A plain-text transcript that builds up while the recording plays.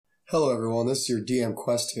Hello everyone, this is your DM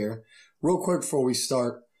Quest here. Real quick before we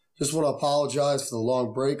start, just want to apologize for the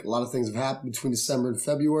long break. A lot of things have happened between December and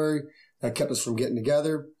February that kept us from getting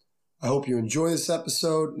together. I hope you enjoy this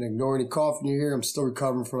episode and ignore any coughing you hear. I'm still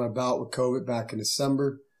recovering from my bout with COVID back in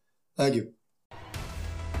December. Thank you.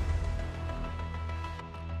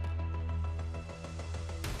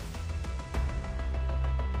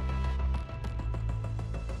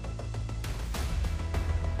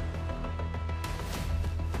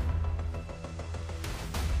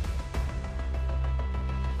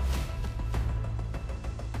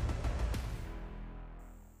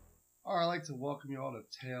 Alright, I'd like to welcome you all to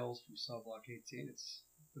Tales from Cell Block 18. It's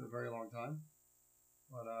been a very long time,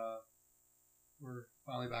 but we're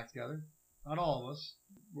finally back together. Not all of us.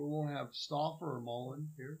 We won't have Stauffer or Mullen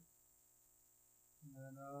here,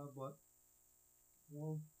 but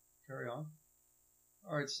we'll carry on.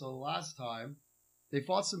 Alright, so last time they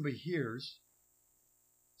fought some Behirs.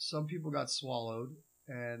 Some people got swallowed,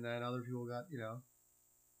 and then other people got,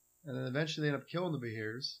 and then eventually they ended up killing the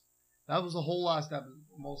Behirs. That was the whole last episode.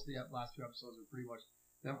 Most of the last few episodes were pretty much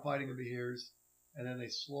them fighting the Behirs, and then they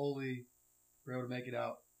slowly were able to make it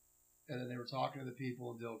out. And then they were talking to the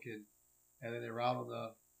people in Dilkin, and then they were out on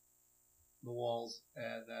the walls,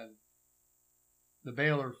 and then the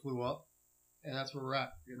Baylor flew up, and that's where we're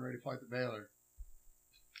at, getting ready to fight the Baylor.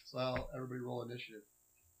 So I'll everybody roll initiative.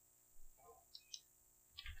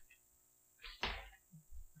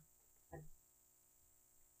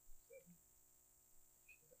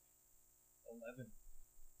 11.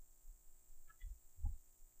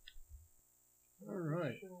 All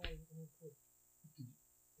right.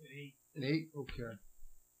 8. An 8? Okay.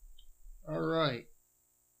 All right.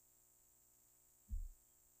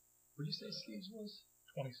 What did you say Steve's was?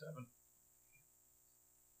 27.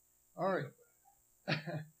 All right.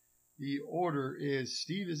 The order is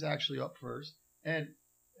Steve is actually up first, and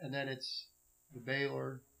then it's the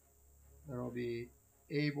Baylor. Then it'll be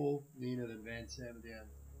Abel, Nina, then Van Sam at the end.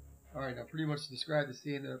 All right, now pretty much to describe the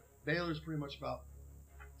scene, the Baylor's pretty much about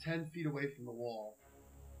 10 feet away from the wall,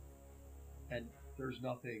 and there's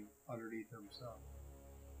nothing underneath him, so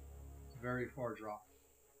it's a very far drop.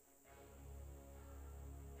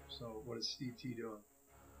 So what is Steve T doing?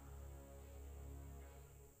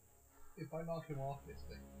 If I knock him off this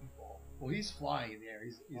thing, he fall. Well, he's flying in the air.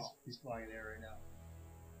 He's flying in the air right now.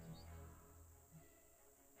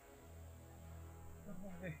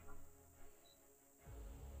 Hey.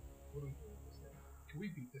 What do we do with this thing? Can we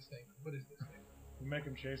beat this thing? What is this thing? We make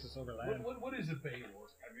him chase us over land. What is a Baylor?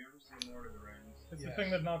 Have you ever seen Lord of the Rings? It's Yes. the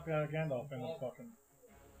thing that knocked Gandalf in the fucking...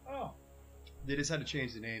 Oh. They just had to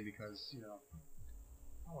change the name because,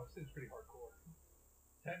 Oh, it seems pretty hardcore.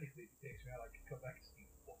 Technically, if he takes me out, I could come back and Steve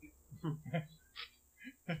Boyd.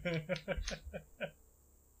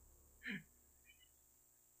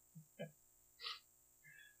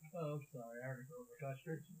 Oh, I'm sorry. I already broke my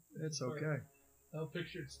concentration. it's okay. I'm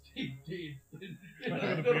picturing Steve D.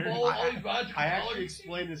 I actually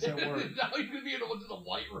explained this at work. Now he's gonna be in just a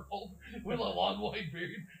white robe with a long white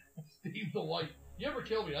beard. Steve the White. You ever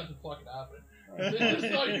kill me? That's what's fucking happening.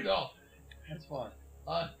 Just so you know. That's fine.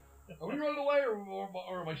 Are we running away or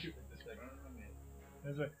am I shooting at this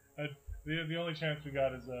thing? The only chance we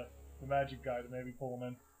got is the magic guy to maybe pull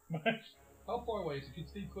him in. How far away is it? Can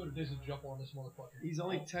Steve clear a distance jump on this motherfucker? He's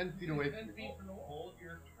only 10 feet away from 10 the feet wall. from the hold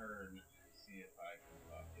your turn to see if I can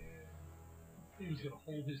fucking Steve's gonna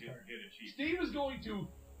hold his turn. get a cheat. Steve is going to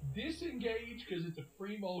disengage because it's a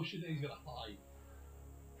free motion and he's gonna hide.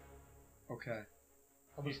 Okay.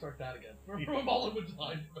 I'm gonna start that again. Remember Mullen would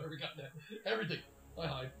hide whenever we got there. Everything. I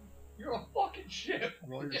hide. You're a fucking ship.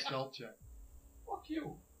 Roll your stealth check. Fuck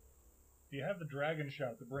you. Do you have the dragon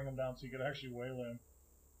shout to bring him down so you could actually waylay him?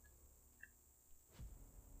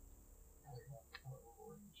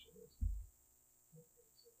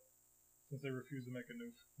 Since they refuse to make a new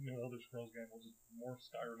Elder Scrolls game, we'll just morph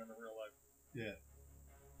Skyrim into real life. Yeah.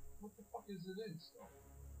 What the fuck is it in still?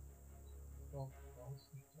 Well, it's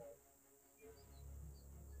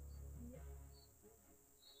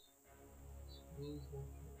Skills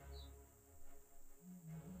locations.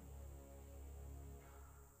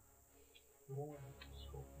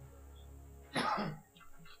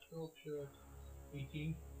 Skill check.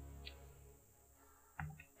 18.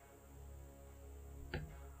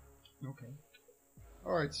 Okay.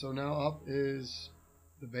 Alright, so now up is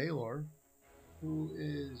the Baylor, who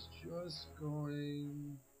is just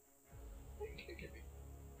going You can't get me.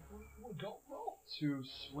 You wanna go, bro? to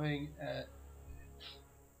swing at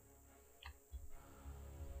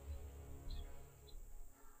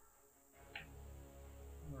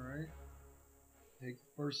Alright. Take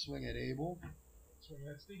the first swing at Abel. Swing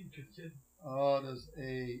that Steve, because it Does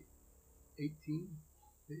a 18.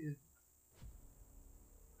 Hit you?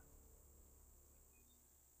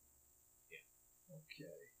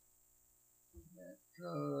 Okay. That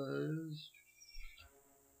does.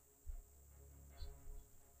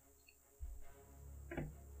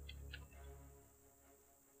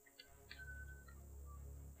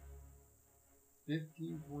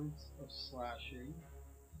 $15 points of slashing.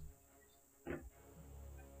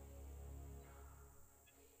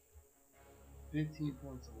 $15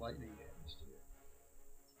 points of lightning damage to you.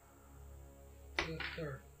 Good,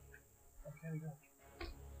 sir. How can he go?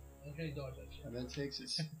 How can he dodge that shit? And then takes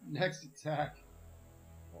its next attack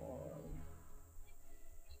on.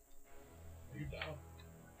 Are you down?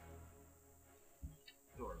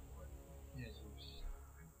 Door. Yes.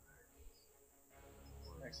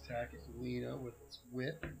 Next attack is Lena with its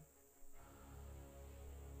whip.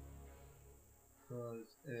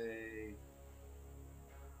 Does a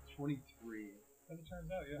 23. As it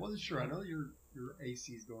turns out, yeah. Wasn't sure. I know your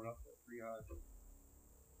AC is going up there pretty high.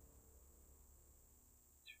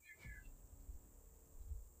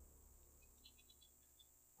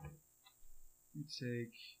 You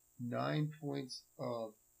take 9 points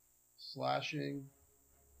of slashing,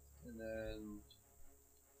 and then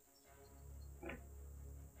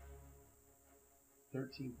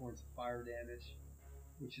 13 points of fire damage,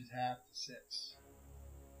 which is half to 6.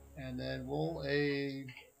 And then roll a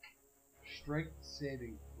strength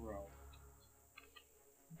saving throw.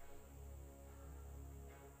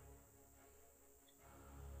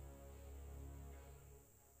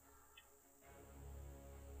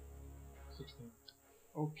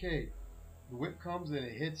 Okay, the whip comes and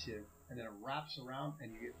it hits you, and then it wraps around,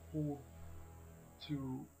 and you get pulled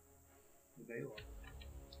to the Baylor.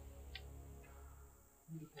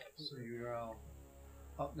 So you're now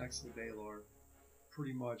up next to the Baylor.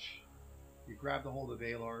 Pretty much, you grab the hold of the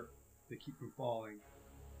Baylor to keep from falling.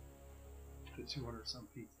 The 200 some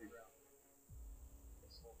feet to the ground.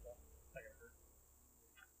 That's a little tough. That got hurt.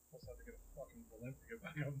 Plus, I have to get a fucking limp to get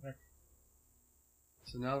back up there.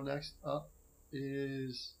 So now next up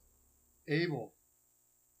is Abel.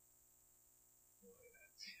 Boy,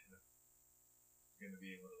 that's gonna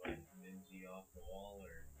be able to like ninja off the wall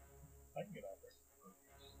or. I can get out there.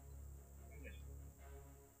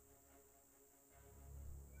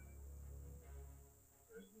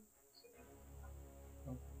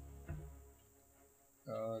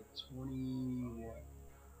 Uh, 21.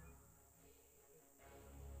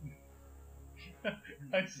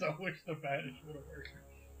 I so wish the banish would have worked.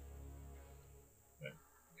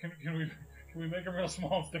 Can we make him real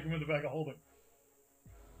small and stick him in the bag of holding?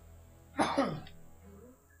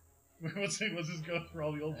 Let's just go through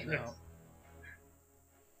all the old I tricks. know.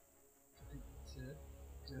 That's it.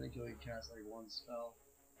 I think you only cast like one spell.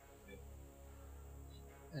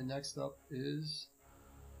 And next up is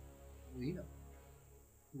Lena,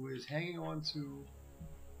 who is hanging on to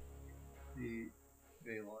the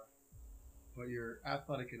Valor. But you're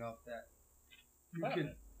athletic enough that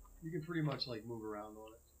you can pretty much like move around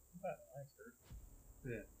on it. Nice, Kurt.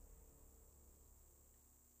 Yeah.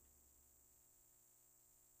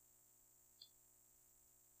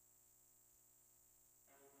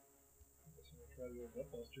 Guess I'm gonna try the old gut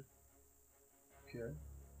buster. Okay.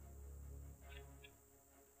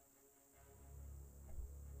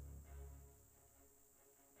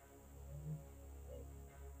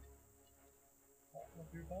 Pop him a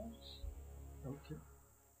few times. Okay.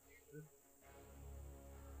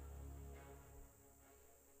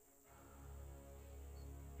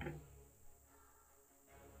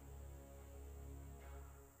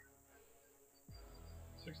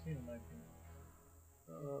 16 and 19.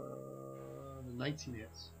 The 19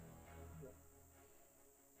 hits.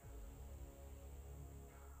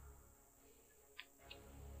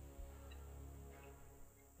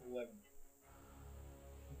 11.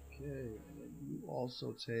 Okay, and then you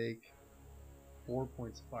also take 4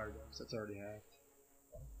 points of fire damage. That's already halved.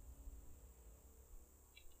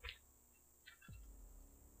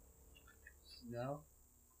 So now,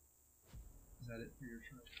 is that it for your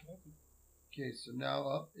turn? Okay, so now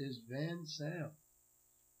up is Van Sam.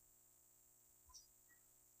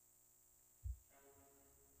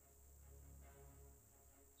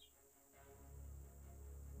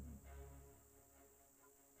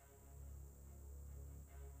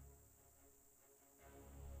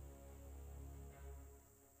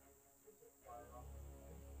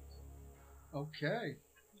 Okay.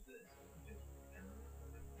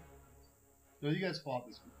 No, you guys fought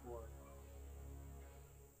this before.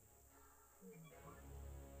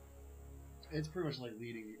 It's pretty much like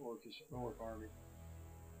leading the orc army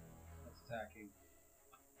that's attacking.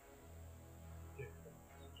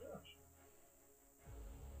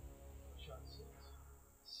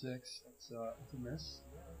 6. That's a miss.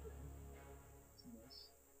 That's a miss.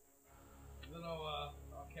 Then I'll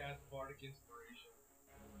cast Bardic Inspiration.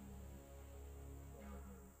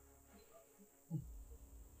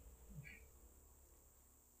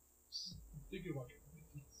 Thinking about it.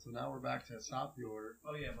 So now we're back to the top of the order.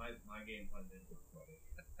 Oh yeah, my game plan didn't work quite.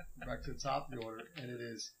 We're back to the top of the order, and it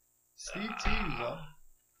is Steve T who's up.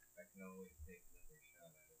 I can always take another shot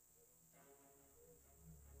at it.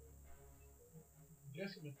 I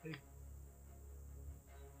guess I'm gonna take.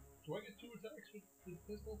 Do I get 2 attacks with the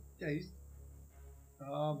pistol? Yeah, he's. I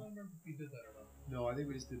don't remember if he did that or not. No, I think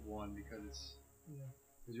we just did one because it's. Yeah.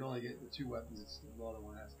 Because you only get the 2 weapons, it's the other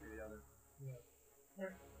one has to be the other.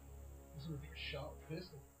 Alright. This is gonna take a shot with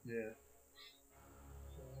pistol. Yeah.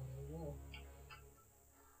 So, there we go.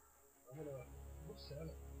 I'm gonna. What's 7?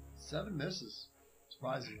 7 misses.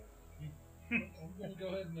 Surprisingly. I'm gonna go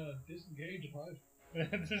ahead and disengage and hide.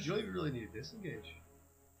 You don't even really need to disengage.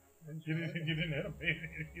 You didn't hit him.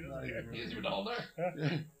 He Not doesn't even care. He's even down there.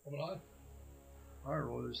 Yeah. I'm gonna hide. Alright,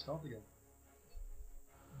 roll your stealth again.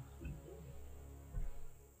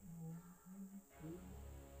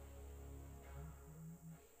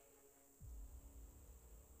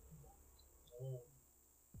 Oh.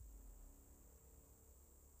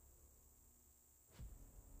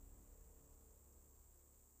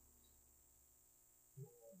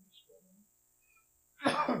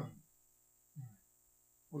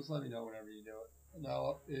 Well, just let me know whenever you do it. Now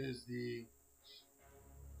up is the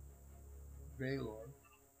Baylor.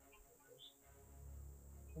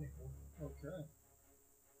 24. Okay.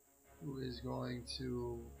 Who is going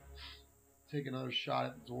to take another shot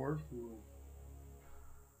at the dwarf who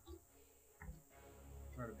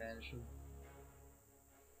try to banish him.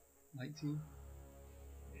 19.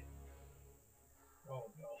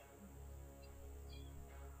 Oh no.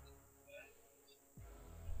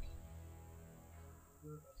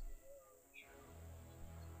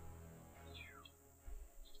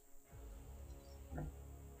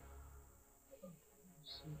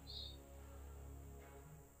 Six.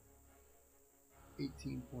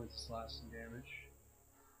 18 points of slashing damage.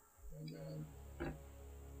 And then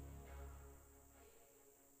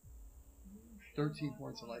 13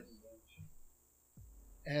 points of lightning damage.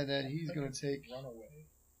 And then he's going to take. Run away.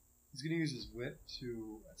 He's going to use his whip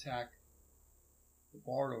to attack the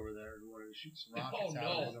bard over there who wanted to shoot some rockets Oh,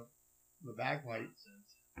 out no. of the bagpipe.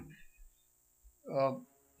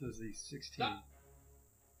 Does the 16. Stop.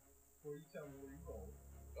 Before you tell me where you roll,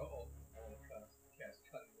 Uh-oh. I want to cast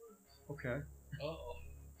Cutting Words. Okay. Uh-oh.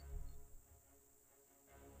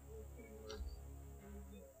 Cutting Words.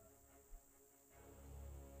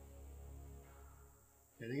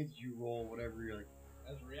 I think it's you roll whatever you're like.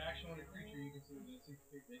 As a reaction when a creature you can see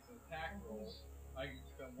makes an attack roll, I can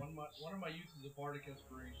spend one of my uses of Bardic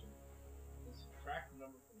Inspiration and subtract the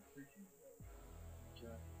number from the creature you roll.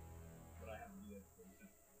 Okay. But I have to do that for the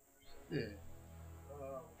Yeah.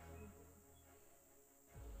 let's see.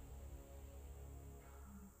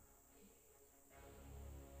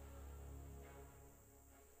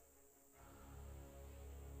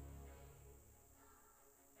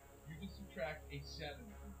 You can subtract a 7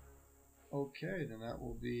 from it. Okay, then that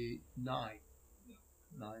will be 9.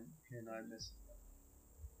 9. Okay, 9 misses.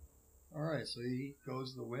 Alright, so he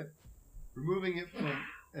goes to the whip, removing it from.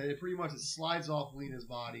 It pretty much slides off Lena's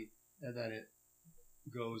body, and then it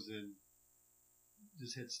goes and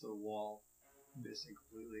just hits the wall, missing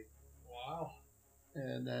completely. Wow.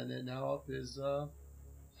 And then now up is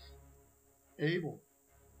Abel.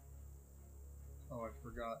 Oh, I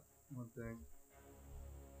forgot one thing.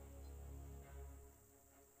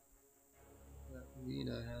 That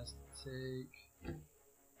Lena has to take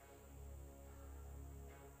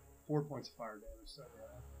 4 points of fire damage. So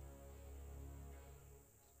yeah.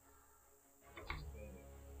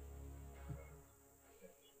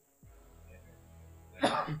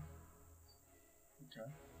 Okay.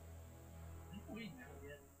 You bleeding out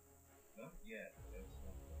yet? Not yet. That's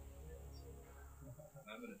not yet. So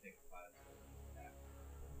I'm gonna take a 5 attack.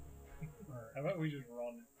 How about we just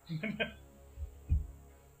run?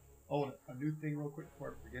 Oh, a new thing real quick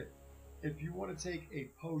before I forget. If you want to take a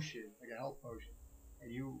potion, like a health potion, and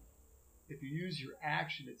if you use your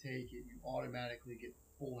action to take it, you automatically get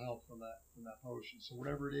full health from that potion. So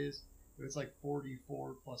whatever it is, if it's like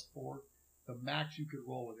 44 plus 4, the max you could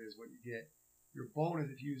roll with it is what you get. Your bonus,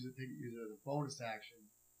 if you use it as a bonus action,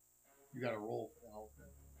 you got to roll for the health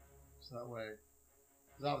thing. So that way,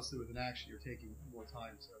 because obviously with an action you're taking more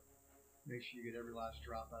time, so make sure you get every last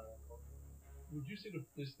drop out of that potion. Would you say that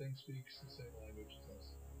this thing speaks the same language as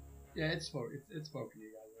us? Yeah, it's spoken to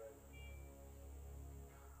you guys, right?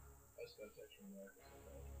 That's extra miraculous.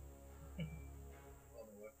 On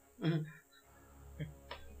the way.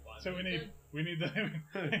 So we need the.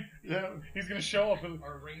 Yeah. He's gonna show up.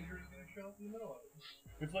 Our Ranger's gonna show up in the middle of it.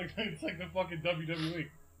 It's like the fucking WWE.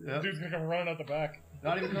 Yeah. Dude's gonna come running out the back.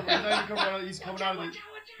 Not even coming out. He's coming out of the.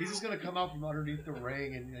 He's just gonna come out from underneath the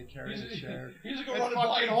ring and carry the chair. He's And gonna run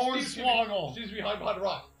fucking Hornswoggle. Steve's behind the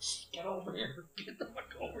rock. Get over here. Get the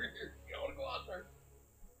fuck over here. You wanna go out there?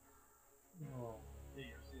 Oh. Yeah,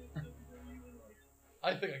 you're seeing WWE and like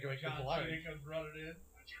I think I can make this John alive. Cena comes running in.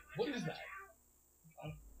 What is that?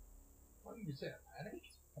 What did you say? A panic?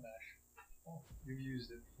 Panache. You've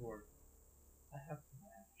used it before. I have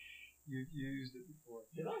panache. You used it before.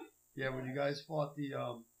 Did I? Yeah, when you guys fought the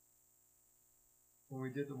when we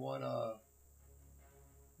did the one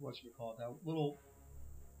whatchamacallit, that little,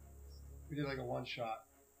 we did like a one shot,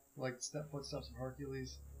 like footsteps of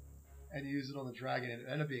Hercules, and you used it on the dragon, and it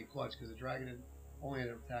ended up being clutch because the dragon only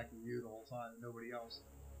ended up attacking you the whole time and nobody else,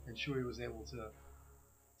 and Chewie was able to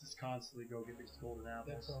just constantly go get these golden That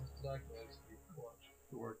apples. sounds exactly like Steve Clutch.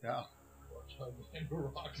 It worked out. Clutch hug and the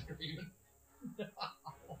rocks are even.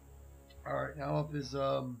 All right, now up is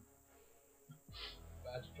Magic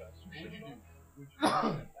guys. What'd you do?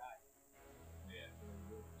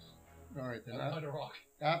 all right then. Behind a rock.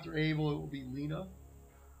 After Abel, it will be Lena.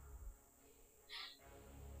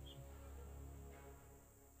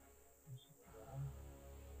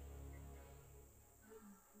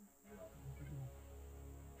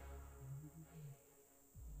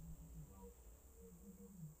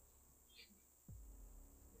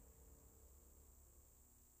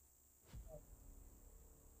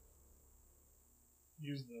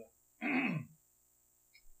 Use the.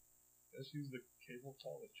 Let's use the cable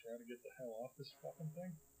call to try to get the hell off this fucking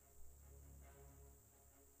thing.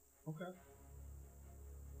 Okay.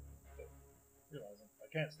 Realizing I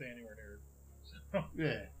can't stay anywhere near it. So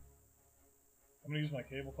Yeah. I'm gonna use my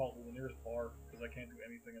cable call to the nearest bar because I can't do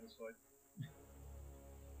anything in this fight.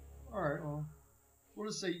 All right. Well, we'll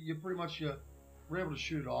just say you pretty much were able to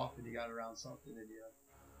shoot it off, and you got around something, and you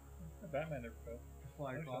Batman never fell.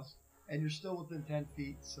 fly across, and you're still within 10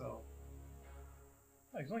 feet. So.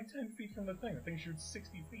 No, he's only 10 feet from the thing. The thing shoots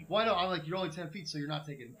 60 feet. Why no? I'm like you're only 10 feet, so you're not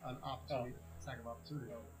taking an opportunity, attack of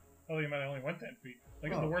opportunity. Oh, you meant I only went 10 feet.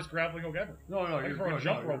 Like, Oh. it's the worst grappling hook ever. No, I can throw a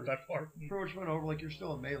jump rope that far. Pretty much went over like you're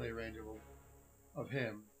still in melee range of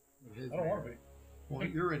him. Of his I don't want to melee. be. Well,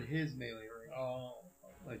 you're in his melee range. Oh.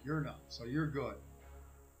 Like you're not, so you're good.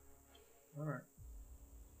 All right.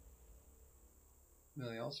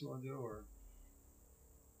 Anything else you want to do, or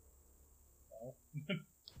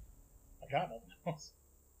I got nothing else.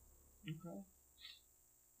 okay?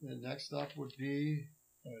 Then next up would be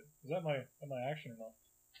Wait, is that my action or not?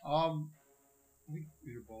 I think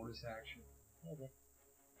your bonus action. Okay.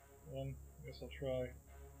 Then I guess I'll try.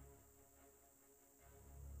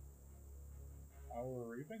 Hour of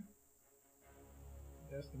Reaping?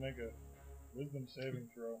 He has to make a wisdom saving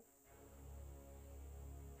throw.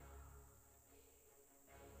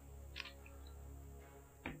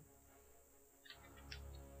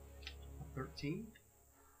 $13.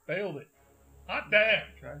 Failed it. Hot damn!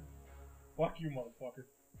 Okay. Fuck you, motherfucker.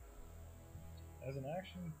 As an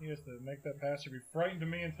action, he has to make that passer be frightened of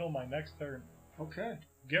me until my next turn. Okay.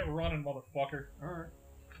 Get running, motherfucker. All right.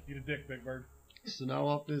 Eat a dick, Big Bird. So now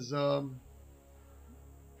up is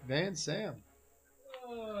Van Sam.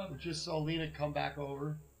 We just saw Lena come back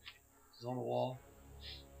over. She's on the wall.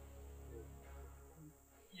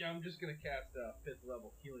 Yeah, I'm just gonna cast a 5th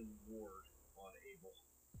level healing ward on Abel.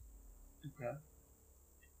 Okay.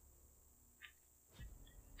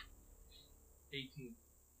 18.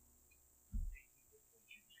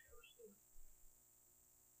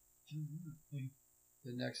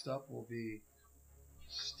 The next up will be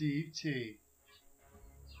Steve T.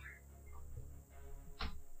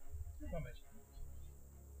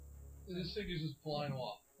 This thing is just flying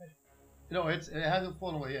off. No, it hasn't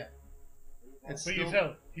flown away yet. It's But you still,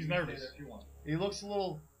 tell, he's nervous. he looks a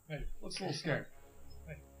little Hey. scared.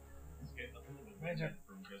 He's getting a little bit Major.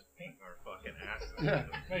 from just our fucking asses. Yeah.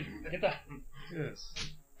 Hey, get that. Yes.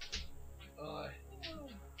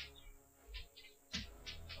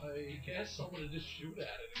 I guess I'm gonna just shoot at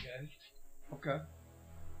it again. Okay.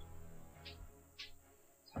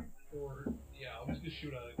 Or, yeah, I'm just gonna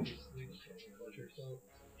shoot at it because Lena's pleasure, so.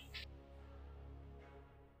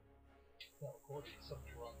 No, according to some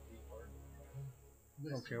drunk retard.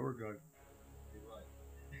 Okay, we're good. You're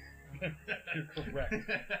right. You're correct.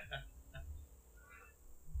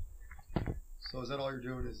 So is that all you're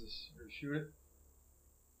doing? Is this or shoot it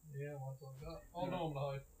Yeah, once I'm done. Oh no, I'm gonna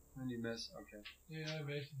hide. and you miss? Okay. Yeah, I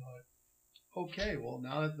made some hide. Okay. Well,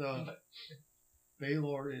 now that the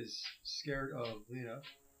Baylor is scared of Lena,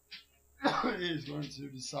 is going to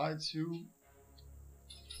decide to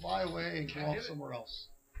fly away and go off somewhere else.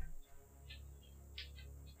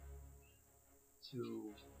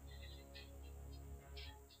 To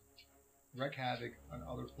wreak havoc on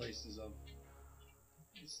other places of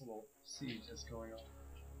this little siege that's going on.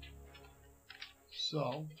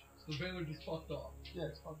 So, So Baylor just fucked off. yeah,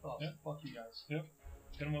 it's fucked off. Yep. Fuck you guys.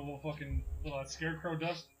 Hit him with a little fucking little scarecrow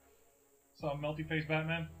dust. Saw melty face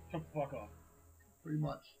Batman. Took the fuck off. Pretty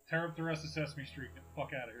much. Tear up the rest of Sesame Street. Get the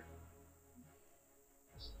fuck out of here.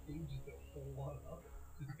 He just did a whole lot of other.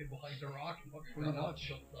 Just get behind the rock and fucking Pretty run out much.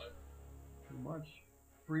 sometime. Pretty much.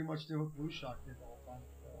 Pretty much did what Blue Shock did the whole time.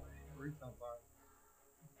 Retail fire.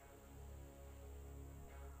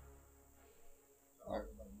 Alright.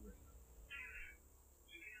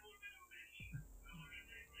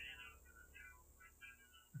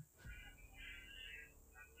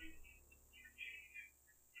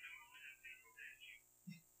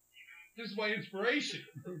 This is my inspiration.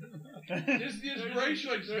 This is the inspiration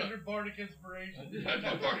I just There's got. your bardic inspiration. That's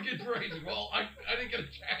my bardic inspiration. Well, I didn't get a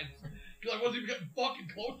chance. Because I wasn't even getting fucking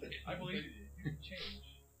close to it. I believe you. You can change.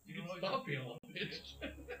 You can stop being a little bitch.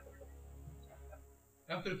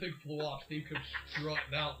 After the thing flew off, Steve comes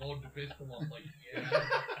strutting out, loading the pistol. I'm like, yeah.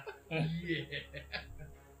 Yeah.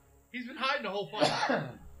 He's been hiding the whole fight.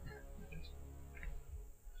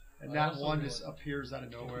 And I that also one realized- just appears out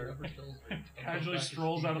of nowhere. Casually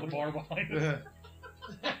strolls out of the bar behind us.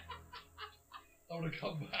 I'm gonna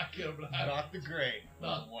come back and I'm gonna have. Not the gray.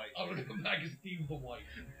 Not- the white. I'm gonna come back as Steve the White.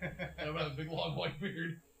 And I'm gonna have a big long white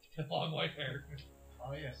beard and long white hair.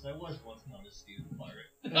 Oh yes, I was once known as Steve the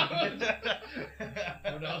Pirate.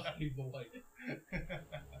 I'm now Steve the White.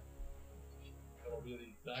 That'll be the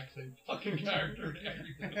exact same fucking character and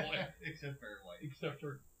everything like, Except for white. except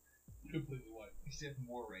for completely white. Except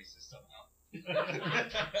more racist somehow.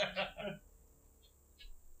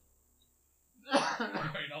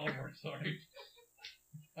 Right, Oliver, sorry.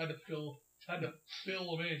 Had to fill him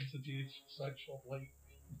in since he's sexual late.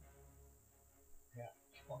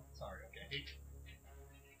 Well, sorry, okay.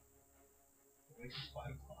 At least it's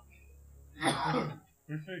 5 o'clock.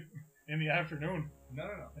 We figured in the afternoon. No.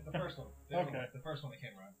 The first one. Okay. The first one that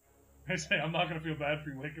came around. I say I'm not gonna feel bad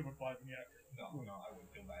for you waking up at 5 in the afternoon. No, I wouldn't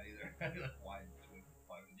feel bad either. I'd be like, why did you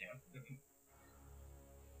 5 in the afternoon?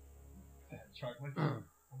 I had to charge my phone.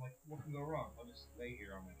 I'm like, what can go wrong? I'll just lay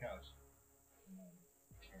here on my couch. And then,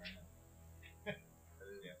 here I am.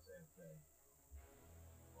 Yeah, sorry.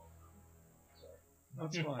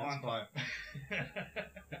 That's fine. That's fine.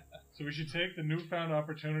 So we should take the newfound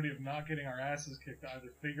opportunity of not getting our asses kicked to either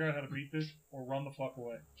figure out how to beat this or run the fuck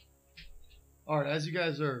away. Alright, as you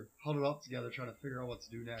guys are huddled up together trying to figure out what to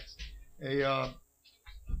do next, a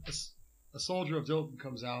soldier of Dilton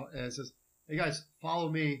comes out and says, "Hey guys, follow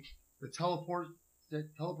me. The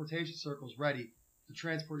teleportation circle's ready to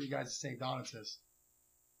transport you guys to St. Donatus.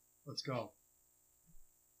 Let's go."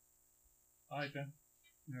 Alright then.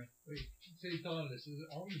 Wait, say Donatus,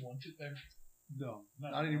 are we wanted there? No,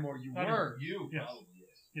 Not not anymore. You Not were. You Yes. probably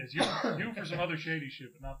is. Yes, you for some other shady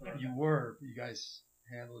shit, but not the rest. You were. You guys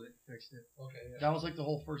handled it, fixed it. Okay, yeah. That was like the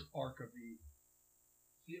whole first arc of the.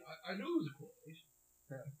 See, I knew it was a correlation.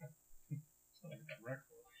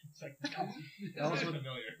 It's like, That was Sounds what-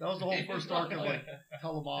 familiar. That was the whole first arc of like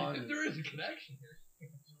Telemon. If And, there is a connection here.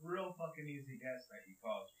 It's a real fucking easy guess that you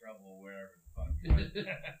cause trouble wherever the fuck you went.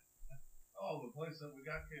 Oh, the place that we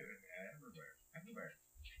got to everywhere.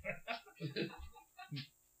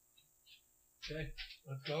 Okay,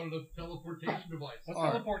 let's go to the teleportation device. let's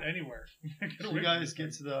Alright. teleport anywhere. Get so away you from guys this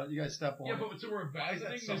get to the. You guys step on. Yeah, it. but so we're Why is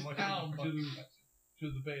that abandoning so this much town fucking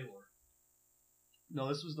to the Baylor. No,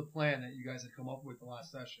 this was the plan that you guys had come up with the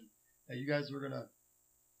last session. That you guys were gonna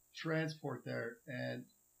transport there and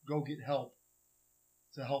go get help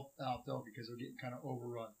to help out Del because they're getting kind of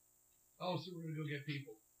overrun Oh, so we're gonna go get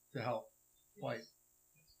people. to help fight.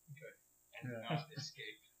 And Yeah. not escape.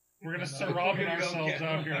 We're gonna No, start we're robbing gonna go ourselves get-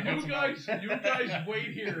 out here. and get You some guys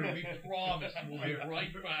wait here. We promise we'll be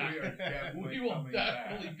right back. We are definitely We will coming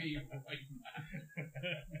definitely back. be right back.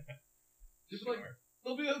 Just like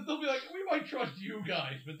they'll be like, we might trust you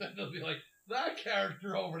guys, but then they'll be like, that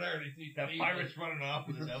character over there. And he sees That Steve, pirate's running off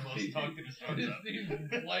with his elbows tucked in his and front. Steve's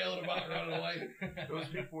flailing about running away. Those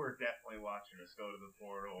people were definitely watching us go to the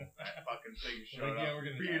portal. That fucking thing showed Like, yeah, up, we're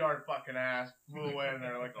gonna beat die. our fucking ass, flew away, and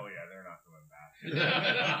they're like, "Oh yeah, they're not coming back."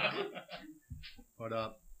 But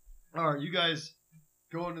all right, you guys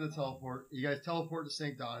go into the teleport. You guys teleport to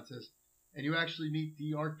St. Donatus, and you actually meet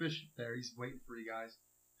the Archbishop there. He's waiting for you guys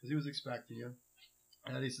because he was expecting you.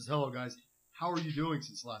 And he says, "Hello, guys. How are you doing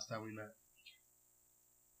since last time we met?"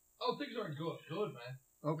 Oh, things aren't good, man.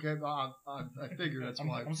 Okay, I figure that's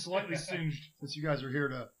why. I'm slightly singed. Since you guys are here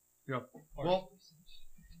to, well,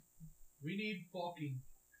 We need fucking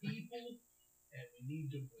people, and we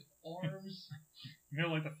need them with arms. You know,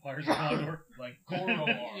 like the flyers in Condor. Like Goro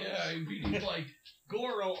arms. Yeah, we need like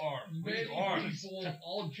Goro arms. We many need arms. people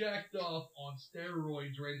all jacked up on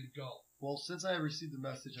steroids, ready to go. well, since I received the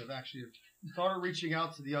message, I've actually started reaching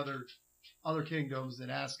out to the other kingdoms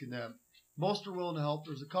and asking them. Most are willing to help.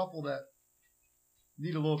 There's a couple that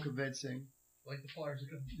need a little convincing, Like the flyers are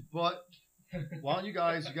gonna be. but why don't you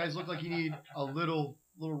guys look like you need a little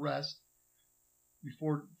rest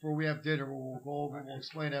before we have dinner. We'll go over, we'll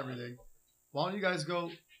explain everything. Why don't you guys go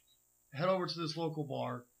head over to this local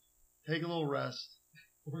bar, take a little rest,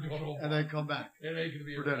 We're going over. and then come back It ain't gonna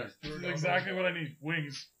be for a dinner. rest. This is exactly what I need.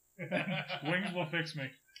 Wings. Wings will fix me.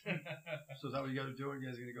 So is that what you guys are doing? You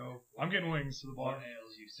guys gonna go I'm getting wings. to the What bar?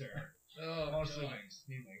 ails you, sir? Oh, Mostly God. wings.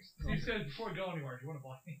 Need wings. He said before we go anywhere, do you want to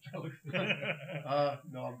buy any jokes?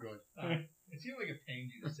 No, I'm good. It seemed like it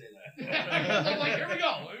pained you to say that. I'm like, here we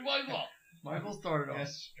go. We might as well. Michael started off.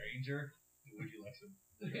 Yes, stranger. Would you like some?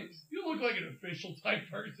 You look like an official type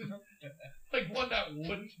person. Like one that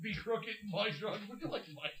wouldn't be crooked in my drug. Would you like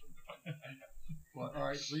my drug? But, all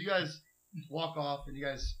right, so you guys walk off, and you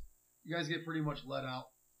guys get pretty much let out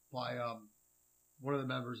by one of the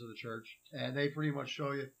members of the church, and they pretty much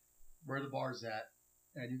show you where the bar's at,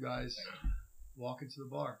 and you guys walk into the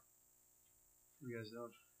bar. What are you guys doing?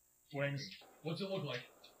 Wings. What's it look like?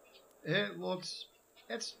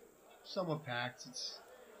 It's somewhat packed. It's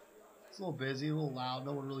a little busy, a little loud.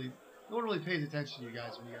 No one really pays attention to you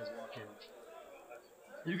guys when you guys walk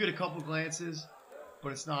in. You get a couple glances,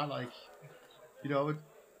 but it's not like, you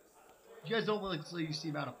guys don't really you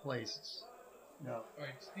seem out of place. No.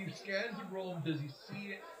 Alright, Steve scans the room. Does he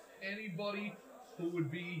see anybody who would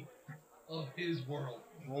be of his world?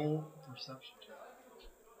 Roll perception check.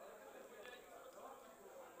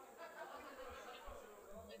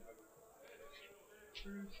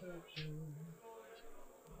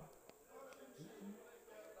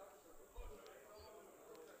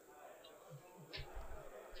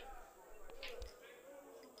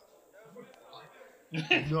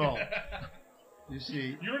 No. You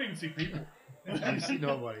see You don't even see people. you see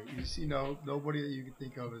nobody. You see nobody that you can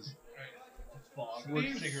think of as Fog.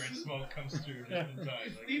 Steve- Cigarette smoke comes through just in time.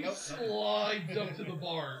 Like, Steve nope. slides up to the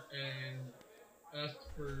bar and asks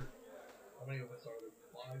for how many of us are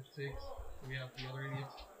there? 5, 6? Do we have the other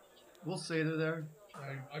idiots? we'll say they're there.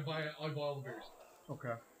 I buy all the beers.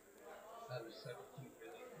 Okay. That is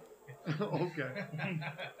 17 Okay.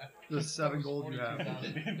 The 7 gold you have.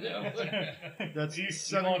 That's Elon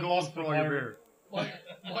 7 gold Musk for all your beer.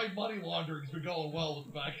 My money laundering's been going well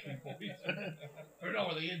with the Backstreet Boys. Or no,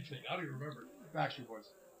 are they in sync? I don't even remember. Backstreet Boys.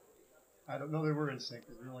 I don't know they were in sync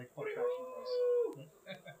because we were like, fuck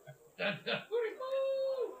Backstreet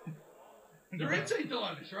Boys. They're in St.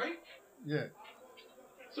 Donis, right? Yeah.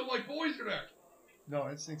 So my boys are there. No,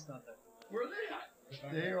 in sync's not there. Where are they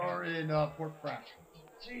at? They are in Port Pratt.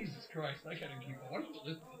 Jesus Christ, I can't even keep up. Why don't you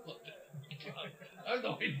listen to that? I have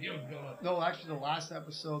no idea what's going on. No, actually, the last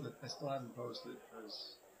episode that I still haven't posted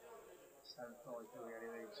because I just haven't felt like doing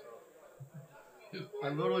anything. So I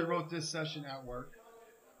literally wrote this session at work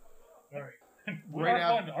We Right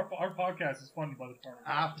are after- fun. Our podcast is funded by the department.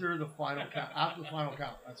 after the final count. After the final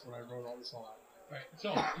count, that's when I wrote all this all out. Alright,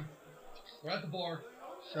 so we're at the bar.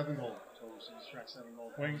 7 gold. So we should extract 7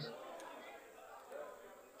 gold. Wings.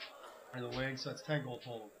 And the wings, so that's 10 gold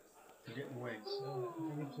total. You're getting wings.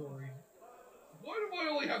 Inventory. Why do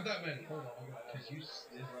I only have that many? Hold on, I got Because you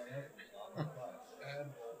slid right out. add.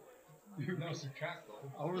 No, subtract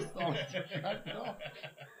though. I would have thought subtract it off.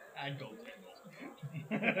 Add gold.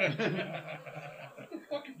 The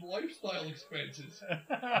fucking lifestyle expenses.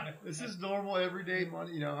 This is normal everyday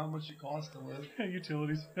money. You know how much it costs to live.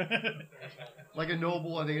 Utilities. Like a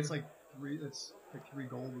noble, I think it's like 3. It's like 3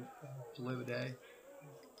 gold to live a day.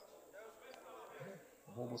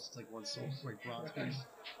 A homeless, it's like 1 silver, like bronze piece.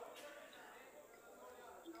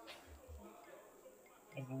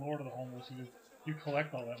 As the lord of the homeless, you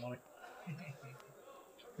collect all that money.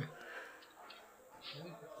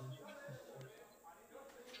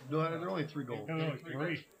 No, they're only 3 gold. No, like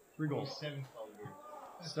 3. 3 gold. 7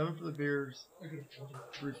 followers. 7 for the beers,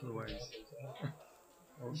 3 for the wings.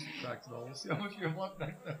 I'll subtract it all. We'll see how much you have left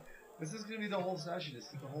back there. This is gonna be the whole session. This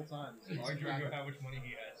is the whole time. It's Arguing how much money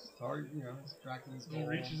he has. hard, subtracting this He gold.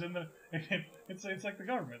 reaches in the. It's like the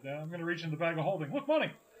government. I'm going to reach in the bag of holding. Look,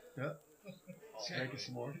 money. Make it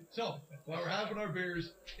some more. So, while we're having our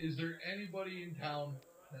beers, is there anybody in town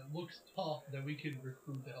that looks tough that we can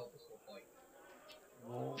recruit to help us go fight?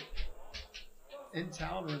 Roll in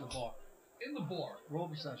town or in the bar? in the bar. Roll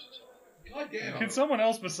perception. God damn Can it. someone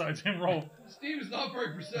else besides him roll? Steve is not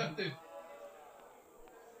very perceptive.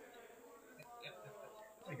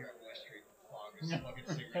 I got West Street Fog, smoking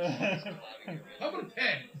cigarettes. How about a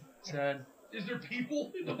 10? 10. Is there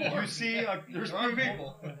people in the bar? You see, there's There are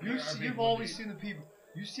people. people. You've always seen the people.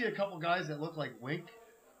 You see a couple guys that look like Wink,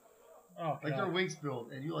 Oh, like God. they're Wink's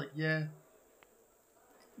build, and you're like, yeah.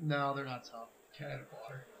 No, they're not tough. Can of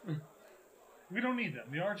water. We don't need them.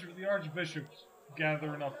 The archbishops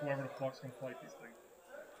gathering up whoever the fuck's gonna fight these things.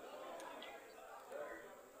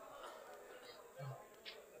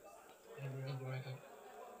 Anybody else do anything?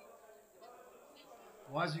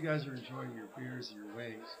 Well, as you guys are enjoying your beers and your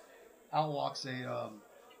wings, out walks a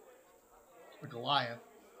Goliath,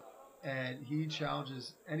 and he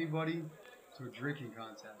challenges anybody to a drinking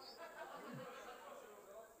contest.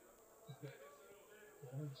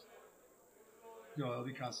 No, it'll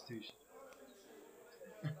be Constitution.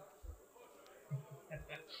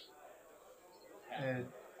 And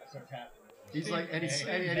he's like, and he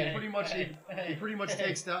pretty much he pretty much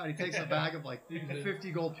takes down, and he takes a bag of like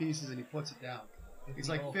 50 gold pieces and he puts it down. He's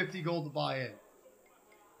like 50 gold to buy in.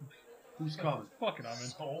 Who's coming? Fuck it, I'm in.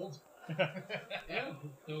 Sold. Yeah,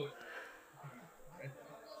 do it.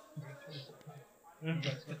 At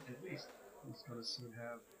least. He's gonna soon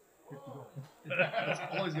have 50 gold. That's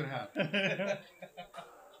all he's gonna have.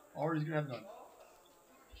 Or he's gonna have none.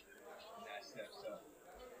 That steps up.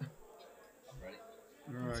 I'm ready.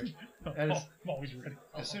 All right. And I'm always ready.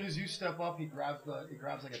 as soon as you step up, he grabs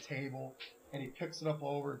like a table and he picks it up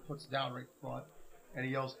over and puts it down right in front, and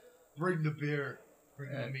he yells, "Bring the beer!"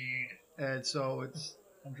 Bring And- the mead. And so it's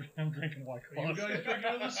I'm drinking White Are you Claws. guys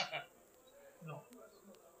drinking with us? No.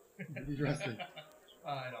 interesting.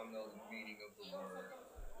 I don't know the meaning of the word.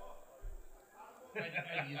 I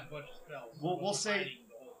use a bunch of spells. We'll say- Hiding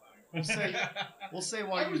the whole time. We'll say I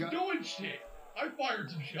why you was got. doing shit. I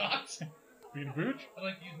fired some shots. Being a booch? I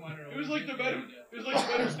like to use minor illusion. It was like the better. It was like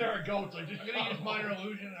the better Star Goats. I just I'm gonna use minor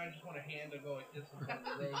illusion, and I just want a hand to go like this in front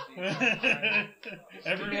of the road.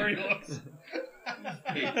 Everywhere he looks.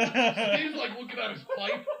 Steve's like looking at his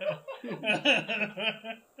pipe.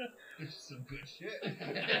 This is some good shit.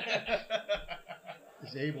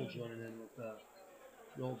 Is Abel joining in with the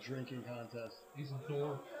old drinking contest? He's a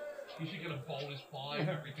door. He should get a bonus 5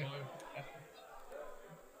 every time.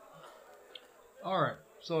 All right,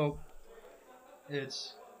 so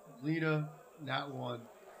it's Lena, Nat 1,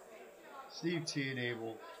 Steve T, and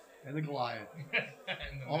Abel, and the Goliath.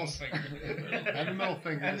 And the All middle finger. and the middle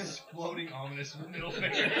finger. And this floating ominous middle finger.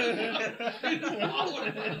 He's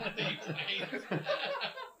swallowing Steve's face.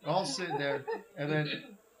 all sitting there, and then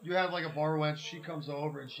you have like a bar wench. She comes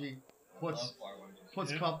over and she puts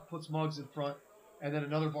puts mugs in front, and then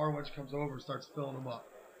another bar wench comes over and starts filling them up.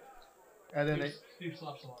 And then they Steve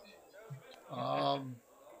slaps him on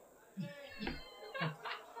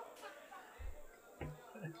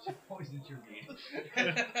the Poisons your meat.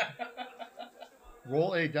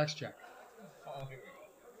 roll a dex check. Oh, here we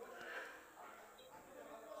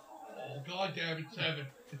Oh, god damn it, 7.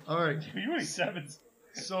 All right, You ain't sevens.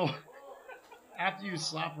 so after you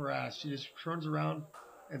slap her ass, she just turns around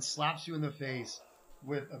and slaps you in the face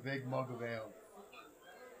with a big mug of ale.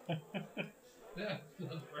 Yeah,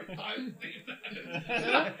 that's the first time Steve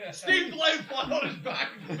said it. Steve laid flat on his back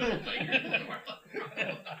with the middle finger.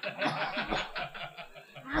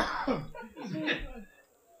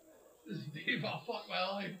 Steve, I'll fuck my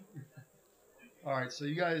life. All right, so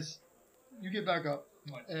you guys, you get back up,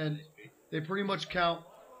 go. and they pretty much count.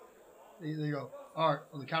 They go, all right,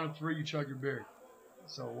 on the count of 3, you chug your beer.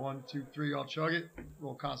 So 1, 2, 3, I'll chug it.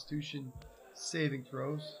 Roll Constitution saving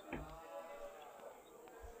throws.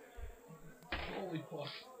 Holy fuck.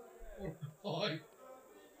 What a fight.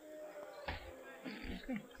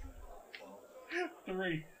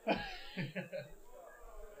 3.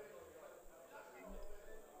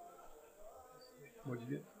 What'd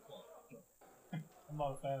you get? I'm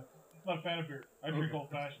not a fan of beer. I drink old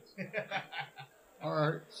fashions. All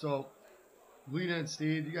right, so Lena and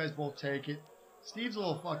Steve, you guys both take it. Steve's a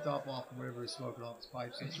little fucked up off of whatever he's smoking off his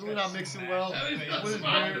pipe, so it's really not mixing well That is not with his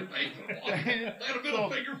smiling beer. face in water. I had a middle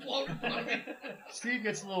finger floating in front of me. Steve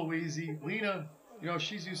gets a little wheezy. Lena, you know,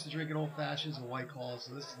 she's used to drinking old fashions and White Claws,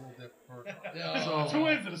 so this is a little different for her. Yeah. So- 2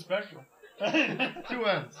 ends of the spectrum. 2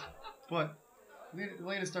 ends. But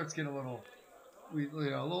Lena starts getting a little, a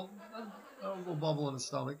little bubble in the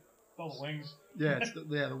stomach. All the wings. Yeah, it's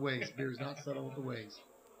the wings. Beer's not settled with the wings.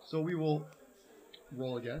 So we will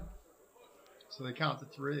roll again. So they count to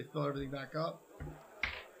 3. They fill everything back up.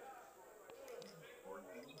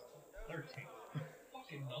 13.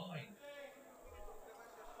 Fucking 9.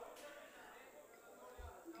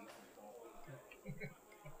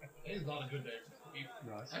 Today's not a good day for Steve.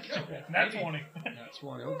 Nice. Nat 20. That's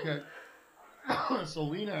 20. Okay. So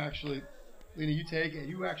Lena, you take it.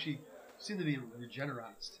 You actually seem to be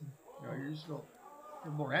regenerized. You know, you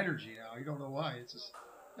have more energy now. You don't know why. It's just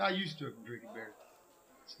not used to it from drinking beer.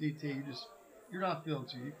 Steve T, you're not feeling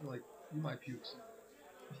too. You feel like you might puke. Soon.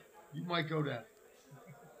 You might go down.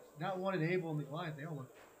 Not one in Abel and the Goliath. They don't look.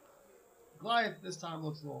 Goliath this time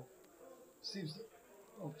seems to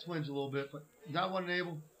twinge a little bit, but not one in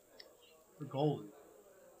Abel. They're golden.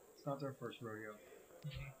 It's not their first rodeo.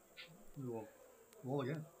 We will roll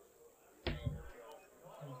again.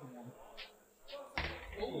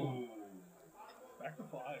 Oh, Back to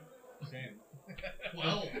 5. Same.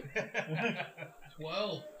 12.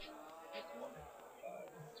 12.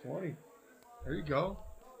 20. There you go.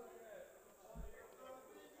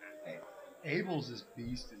 Abel's this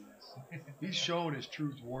beast in this. He's showing his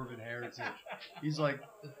true dwarven heritage. He's like,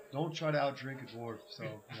 don't try to outdrink a dwarf. So,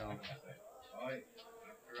 you know.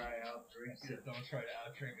 After I outdrink I said, don't try to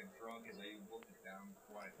outdrink a drunk as I wolfed it down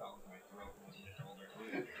before I fell with my throat and his shoulder.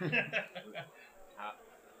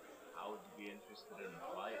 How would you be interested in a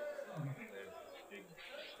fight? There's this big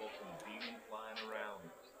spoken demon flying around.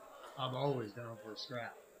 I'm always down for a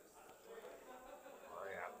scrap.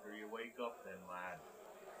 Alright, after you wake up then, lad.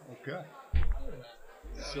 Okay.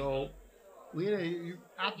 So, Lena,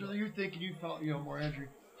 after you thinking you felt, more energy,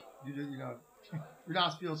 you're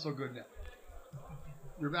not feeling so good now.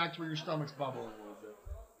 You're back to where your stomach's bubbling a little bit.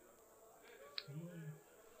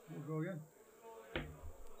 We'll go again.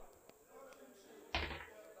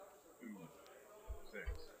 6.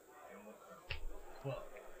 12.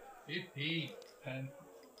 15. 10.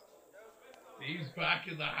 Steve's back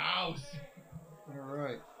in the house. All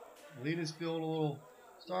right. Lena's feeling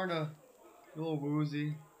starting to feel a little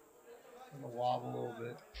woozy, starting to wobble a little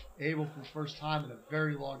bit. Abel, for the first time in a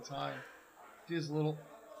very long time, feels a little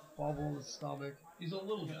bubble in his stomach. He's a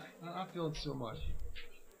little guy. I'm not feeling so much.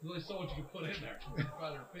 There's only so much you can put in there. I'd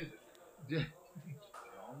rather visit. Yeah.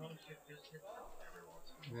 Y'all know shit just hits every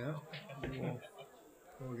once in a while. Yeah.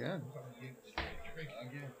 We'll go again.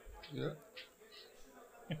 Again. Yeah.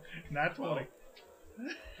 Nat 20.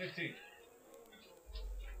 15.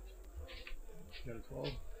 Got a 12.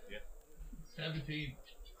 17.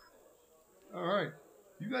 All right.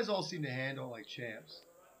 You guys all seem to handle like champs.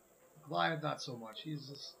 Goliath, not so much. He's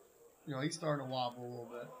just, he's starting to wobble a little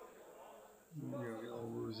bit. Get a little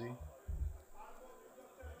woozy.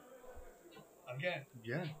 Again.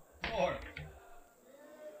 Again. 4.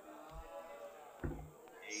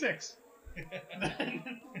 6.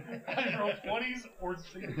 I roll 20s or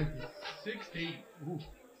 6s. 16. Ooh.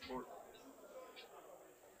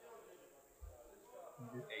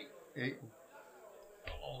 8.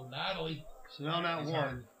 Oh, Natalie. So now that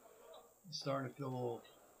one is starting to feel a little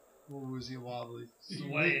woozy and wobbly.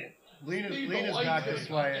 Swaying. Lena's Steve back to White.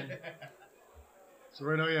 swaying. So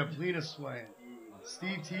right now you have Lena swaying.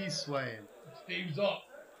 Steve T's swaying. Steve's up.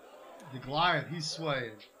 The Goliath, he's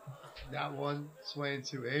swaying. That one swaying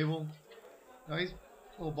too. Abel. No, he's a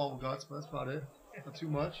little bubble guts, but that's about it. Not too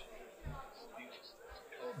much.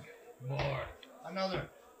 More. Another.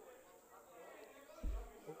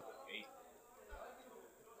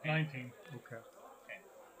 19. Okay.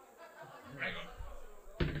 Hang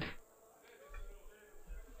on.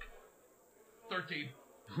 13.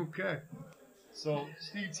 Okay. So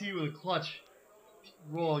Steve T with a clutch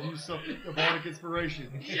roll, use some bardic inspiration.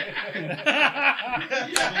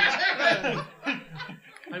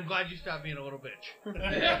 I'm glad you stopped being a little bitch. The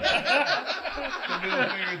middle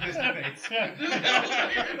finger dissipates.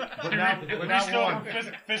 But now Reached over, one.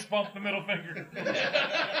 fist bump the middle finger.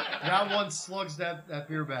 That one slugs that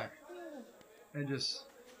beer back. And just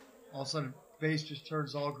all of a sudden face just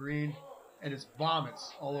turns all green and it's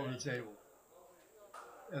vomits all over the table.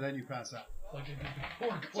 And then you pass out. Like I did the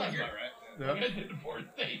poor Clinger. Yep. Like I did the poor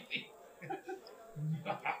Stacy.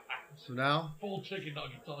 So now, Full chicken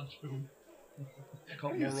nuggets on two. a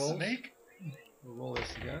couple more rolls. Snake? We'll roll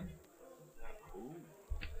this again. Ooh.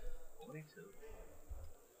 22.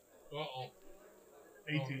 Uh-oh.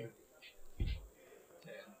 18.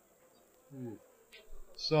 Ooh.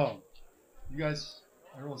 So, you guys,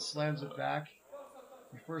 everyone slams it back.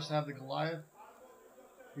 You first have the Goliath.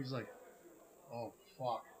 He's like, oh,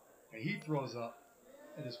 fuck. And he throws up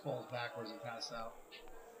and just falls backwards and passes out.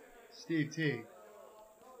 Steve T,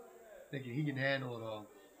 thinking he can handle it all.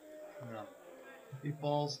 He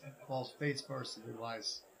falls face first in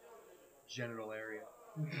Eli's genital area.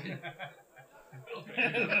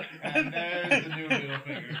 And there's the new middle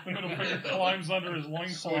finger. The middle finger climbs under his So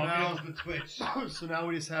loincloth. now, Feels the twitch. so now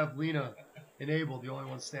we just have Lena and Abel, the only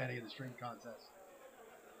one standing in the string contest.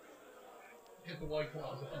 Get the white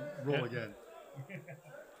claws on. Roll again.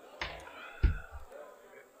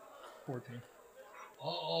 14.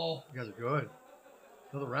 Uh-oh. You guys are good.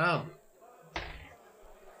 Another round.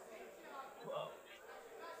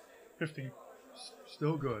 15.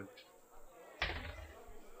 Still good.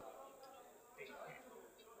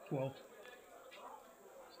 12.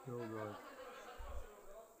 Still good.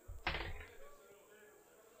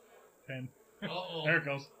 10. Uh-oh. There it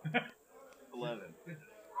goes. 11.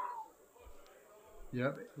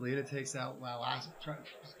 Yep. Lita takes out last.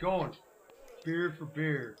 Just going. Beard for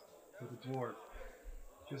beard with the dwarf.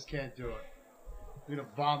 Just can't do it. Lita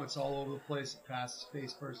vomits all over the place and passes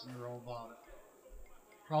face first in her own vomit.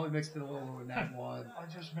 Probably mixed in a little with that one. I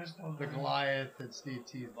just missed The Goliath and Steve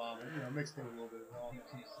T's vomit. You know, mixed in a little bit of all.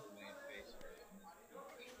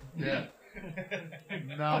 Yeah.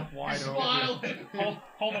 Mouth wide open. Smile.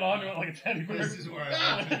 Holding on to it like a teddy bear. This is where I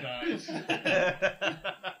hope to die.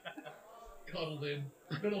 Cuddled in.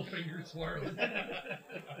 Middle finger swirling.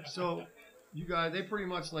 So, you guys, they pretty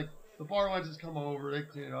much like the bar lenses come over, they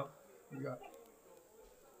clean it up. You got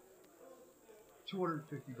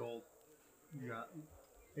 250 gold. You got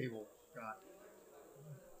Abel got,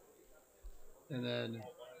 and then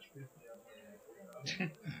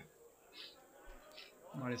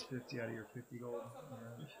minus 50 out of your 50 gold.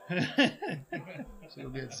 So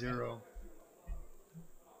you'll be at 0.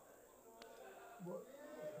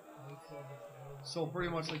 So pretty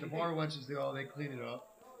much like the bar wenches, they clean it up.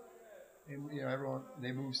 And you know, everyone,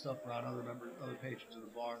 they move stuff around, other patrons of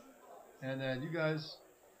the bar. And then you guys,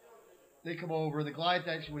 they come over. The Goliath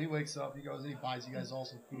actually, when he wakes up, he goes and he buys you guys all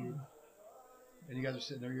some food. And you guys are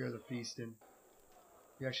sitting there, you guys are feasting.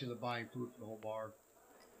 You actually end up buying food for the whole bar.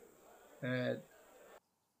 And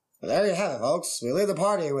Well, there you have it, folks. We leave the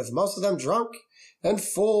party with most of them drunk and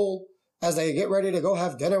full as they get ready to go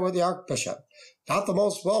have dinner with the Archbishop. Not the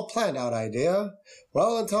most well-planned out idea.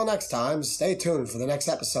 Well, until next time, stay tuned for the next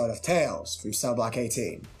episode of Tales from Cell Block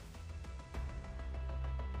 18.